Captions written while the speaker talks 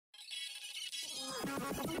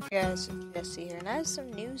Hey guys, it's Jesse here, and I have some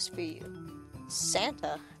news for you.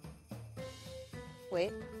 Santa.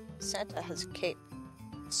 Wait, Santa has a cape.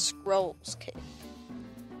 Scrolls cape.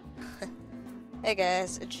 Hey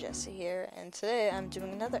guys, it's Jesse here, and today I'm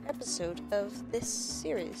doing another episode of this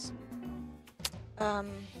series.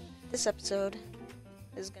 This episode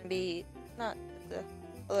is gonna be not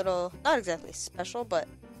exactly special, but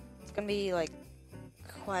it's gonna be like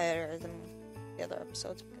quieter than the other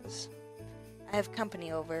episodes because I have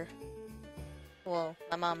company over. Well,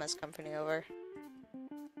 my mom has company over.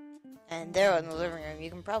 And they're in the living room. You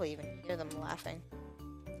can probably even hear them laughing.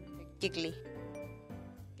 They're giggly.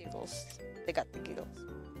 Giggles. They got the giggles.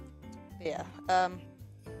 But yeah,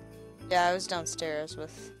 I was downstairs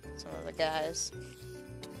with some of the guys.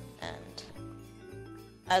 And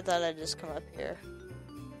I thought I'd just come up here.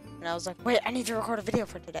 And I was like, wait, I need to record a video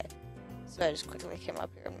for today. So I just quickly came up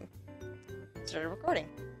here and started recording.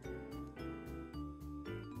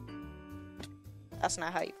 That's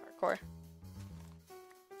not how you parkour.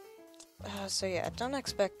 So yeah, don't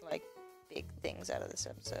expect like big things out of this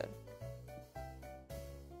episode.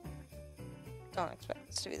 Don't expect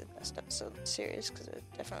this to be the best episode of the series, because it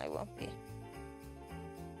definitely won't be.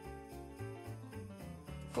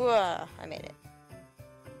 Whoa, I made it.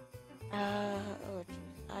 Oh,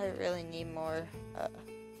 I really need more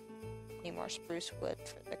spruce wood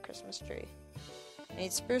for the Christmas tree. I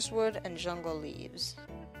need spruce wood and jungle leaves.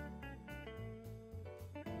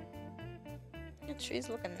 The tree's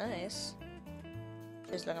looking nice.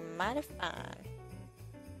 Tree's looking mighty fine.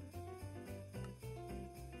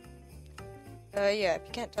 Yeah, if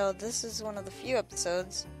you can't tell, this is one of the few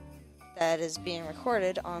episodes that is being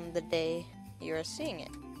recorded on the day you are seeing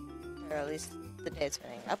it. Or at least the day it's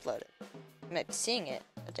being uploaded. You might be seeing it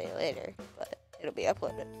a day later, but it'll be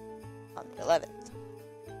uploaded on the 11th.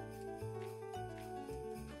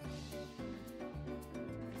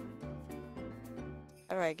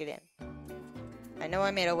 How do I get in? I know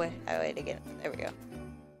I made a way to get in. There we go.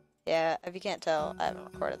 Yeah, if you can't tell, I haven't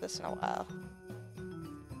recorded this in a while.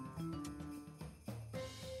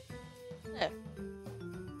 Yeah.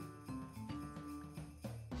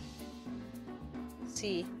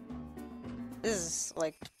 See, this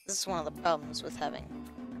is one of the problems with having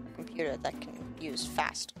a computer that can use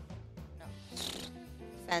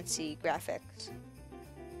fancy graphics.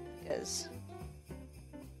 Because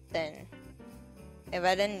then, if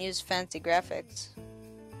I didn't use fancy graphics,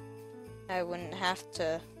 I wouldn't have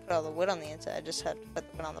to put all the wood on the inside, I just had to put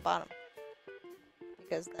the wood on the bottom.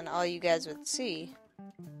 Because then all you guys would see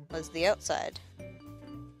was the outside.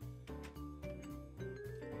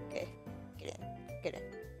 Okay, get in.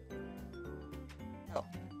 Oh.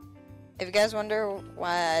 If you guys wonder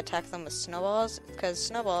why I attack them with snowballs, it's because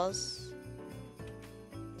snowballs,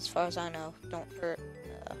 as far as I know, don't hurt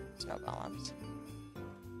snow golems.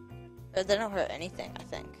 Or they don't hurt anything, I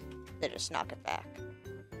think. They just knock it back.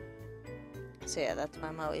 So yeah, that's why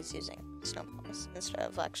I'm always using snowballs instead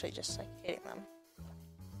of actually just like hitting them.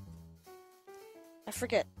 I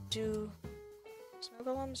forget, do snow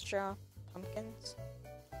golems draw pumpkins?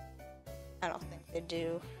 I don't think they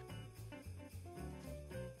do.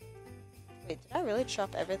 Wait, did I really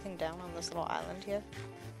chop everything down on this little island here?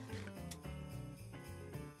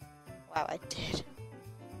 Wow, I did.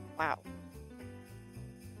 Wow.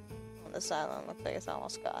 This island looks like it's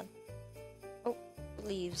almost gone. Oh,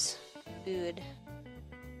 leaves. Good.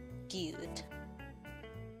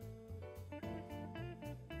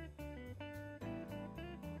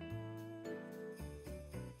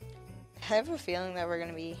 I have a feeling that we're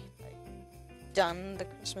gonna be like done the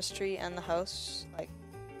Christmas tree and the house like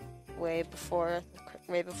way before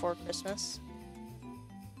Christmas.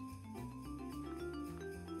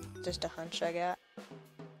 Just a hunch I got.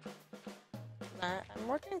 I'm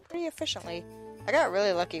working pretty efficiently. I got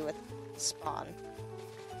really lucky with spawn.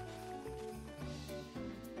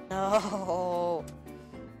 No!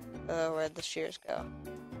 Where'd the shears go?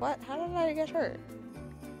 What? How did I get hurt?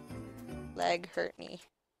 Leg hurt me.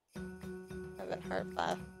 I've been hurt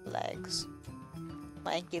by legs.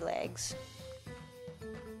 Lanky legs.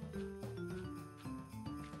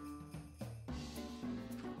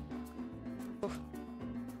 Oof.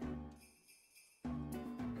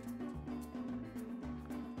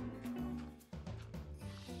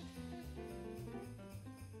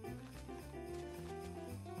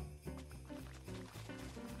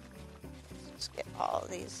 Get all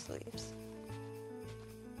these leaves.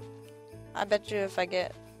 I bet you if I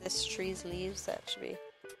get this tree's leaves, that should be...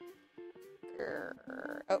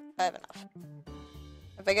 Oh, I have enough.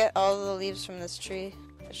 If I get all the leaves from this tree,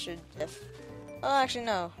 I should Oh, actually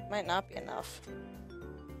no, it might not be enough.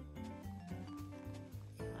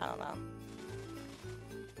 I don't know.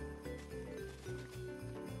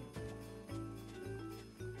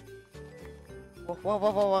 Whoa,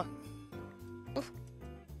 whoa, whoa, whoa, whoa. Oof.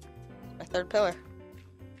 My third pillar.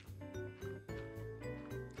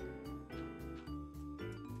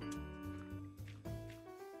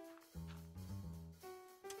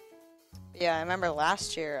 Yeah, I remember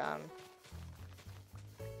last year,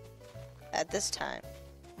 at this time.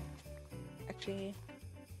 Actually,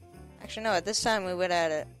 no, at this time we would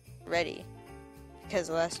have had it ready. Because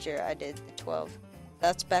last year I did the 12.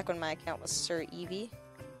 That's back when my account was Sir Eevee.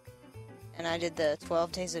 And I did the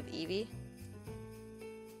 12 days of Eevee.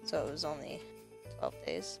 So it was only 12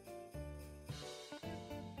 days.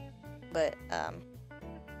 But, now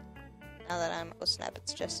that I'm oh snap,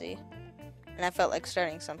 it's Jesse. And I felt like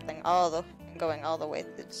starting something going all the way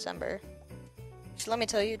through December. So let me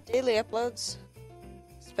tell you, daily uploads,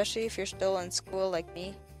 especially if you're still in school like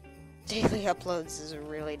me, daily uploads is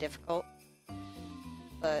really difficult.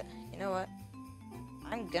 But you know what?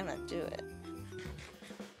 I'm gonna do it.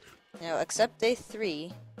 You know, except day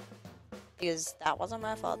 3, because that wasn't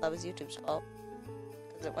my fault, that was YouTube's fault.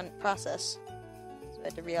 Because it wouldn't process, so I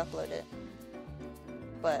had to re-upload it.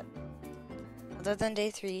 But other than day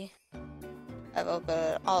 3, I've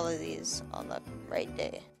uploaded all of these on the right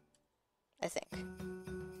day, I think.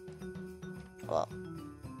 Well,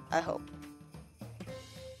 I hope.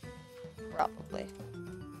 Probably.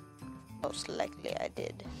 Most likely I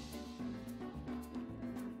did.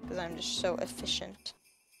 Because I'm just so efficient.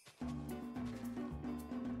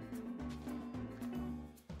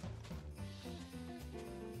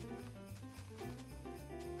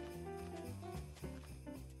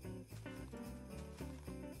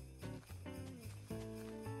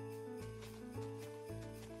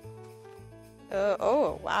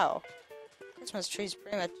 Oh, wow. Christmas tree's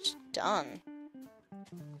pretty much done.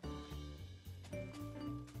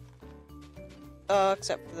 Oh,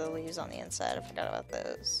 except for the leaves on the inside. I forgot about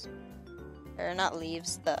those. Or not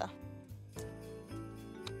leaves, the...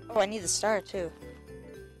 Oh, I need the star, too.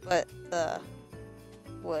 But the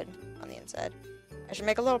wood on the inside. I should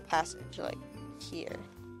make a little passage, like, here.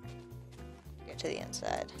 To get to the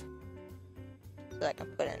inside. So that I can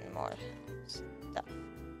put in more stuff.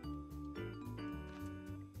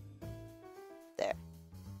 There.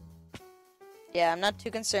 Yeah, I'm not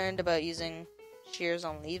too concerned about using shears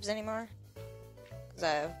on leaves anymore. Because I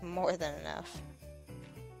have more than enough.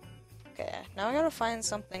 Okay, now I gotta find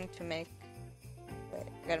something to make... Wait,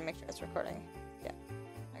 I gotta make sure it's recording. Yeah.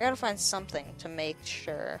 I gotta find something to make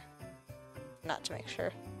sure... Not to make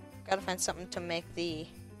sure. Gotta find something to make the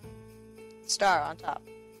star on top.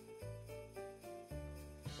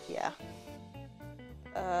 Yeah.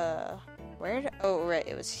 Where did... Oh, right,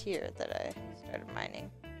 it was here that I started mining.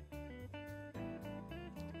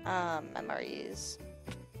 Memories.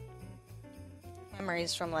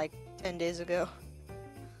 Memories from like 10 days ago.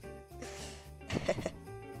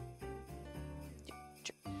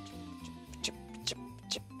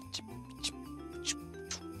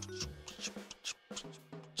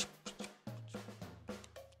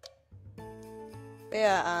 But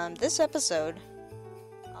yeah, this episode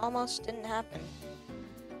almost didn't happen.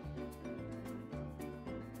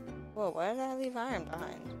 Whoa, why did I leave iron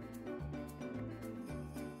behind?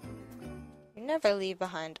 You never leave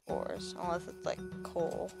behind ores, unless it's like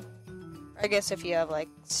coal. Or I guess if you have like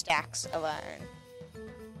stacks of iron,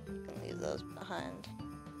 you can leave those behind.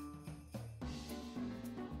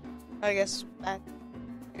 I guess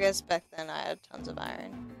back then I had tons of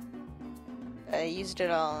iron. I used it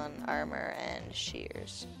all on armor and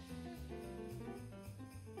shears.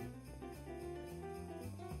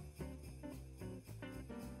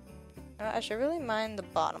 I should really mine the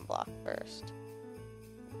bottom block first.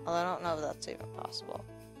 Although I don't know if that's even possible.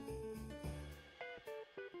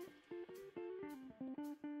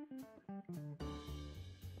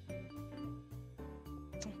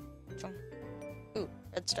 Ooh,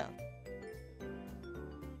 redstone.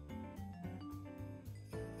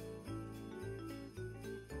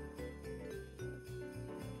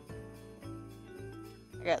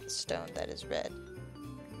 I got the stone that is red.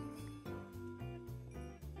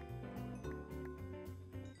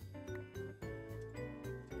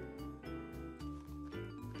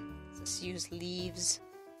 Let's use leaves.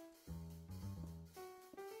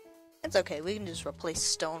 It's okay, we can just replace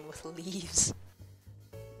stone with leaves.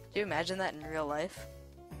 Do you imagine that in real life?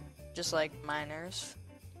 Just like miners,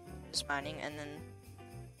 just mining, and then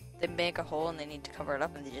they make a hole and they need to cover it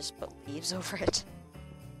up and they just put leaves over it.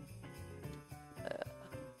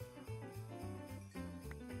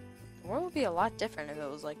 The world would be a lot different if it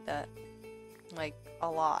was like that. Like, a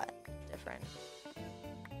lot different.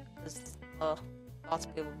 Because, lots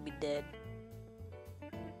of people would be dead.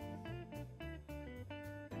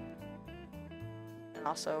 And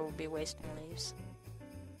also be wasting leaves.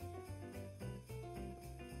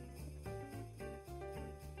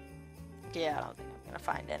 yeah, I don't think I'm gonna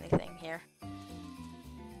find anything here.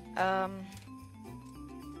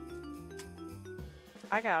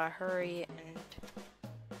 I gotta hurry and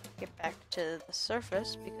get back to the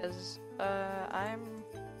surface because I'm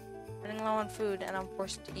running low on food and I'm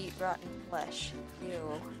forced to eat rotten flesh.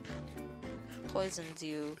 Ew. Poisons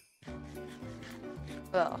you.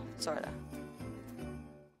 Well, sorta.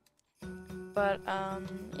 But,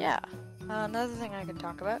 yeah. Another thing I could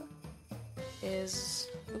talk about is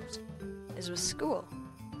with school.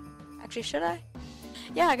 Actually, should I?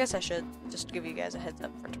 Yeah, I guess I should, just to give you guys a heads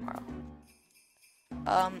up for tomorrow.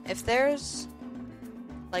 If there's,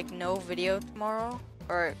 like, no video tomorrow,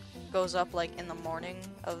 or it goes up, like, in the morning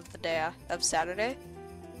of the day of Saturday,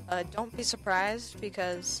 don't be surprised,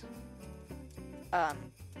 because,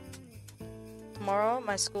 tomorrow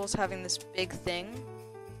my school's having this big thing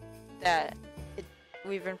that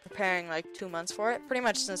we've been preparing, like, 2 months for it. Pretty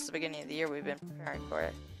much since the beginning of the year we've been preparing for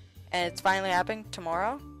it. And it's finally happening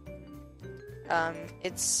tomorrow. I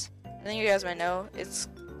think you guys might know, it's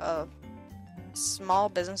a small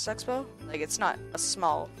business expo. Like, it's not a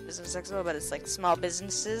small business expo, but it's like small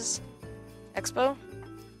businesses expo.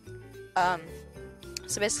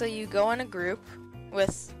 So basically you go in a group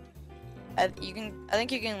with, I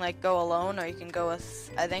think you can like go alone, or you can go with,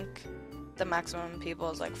 I think the maximum people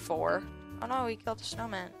is like 4. Oh no, we killed a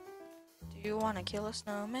snowman. Do you want to kill a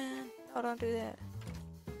snowman? No, don't do that.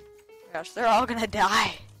 Oh my gosh, they're all gonna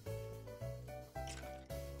die.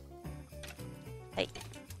 Hey,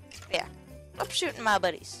 yeah, stop shooting my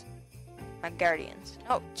buddies, my guardians.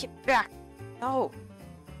 No, get back. No.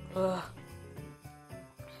 Ugh.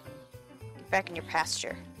 Get back in your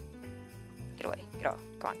pasture. Get away. Get off.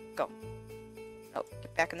 Come on, go. No,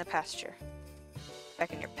 get back in the pasture.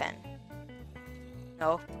 Back in your pen.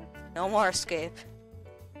 No, no more escape.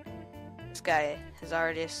 This guy has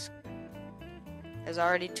already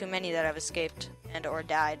too many that have escaped and or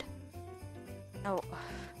died. No.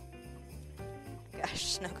 Gosh,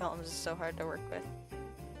 snow golems is so hard to work with.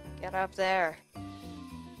 Get up there.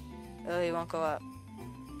 Oh, he won't go up.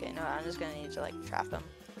 Okay, no, I'm just gonna need to like trap him.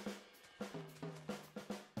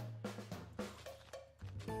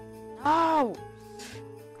 No!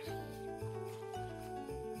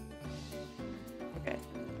 Okay.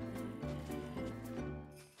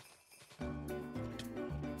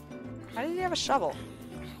 How did he have a shovel?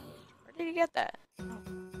 Where did he get that? Oh.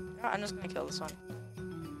 No, I'm just gonna kill this one.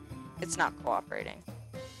 It's not cooperating.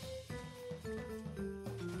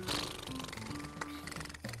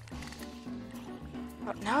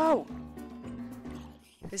 Oh, no!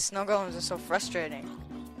 These snow golems are so frustrating.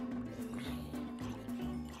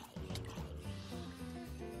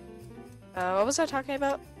 What was I talking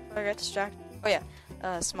about before I got distracted? Oh yeah,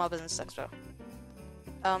 small business expo.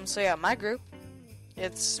 So yeah, my group,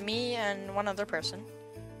 it's me and one other person.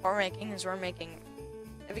 What we're making is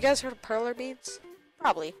have you guys heard of perler beads?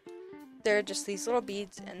 Probably. They're just these little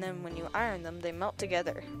beads, and then when you iron them, they melt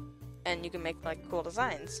together, and you can make like cool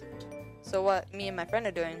designs. So what me and my friend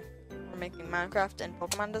are doing, we're making Minecraft and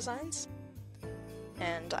Pokemon designs,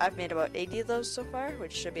 and I've made about 80 of those so far,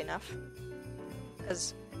 which should be enough,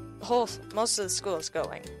 because most of the school is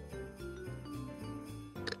going,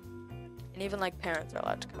 and even like parents are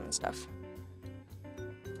allowed to come and stuff.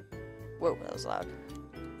 Whoa, that was loud.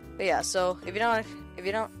 But yeah, so if you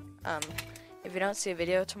don't see a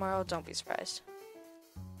video tomorrow, don't be surprised.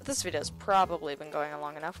 But this video's probably been going on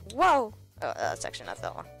long enough. Whoa! Oh, that's actually not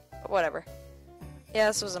that long. But whatever. Yeah,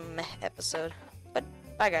 this was a meh episode. But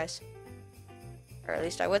bye, guys. Or at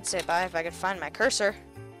least I would say bye if I could find my cursor.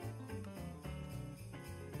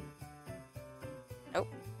 Nope.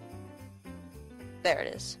 There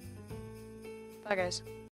it is. Bye, guys.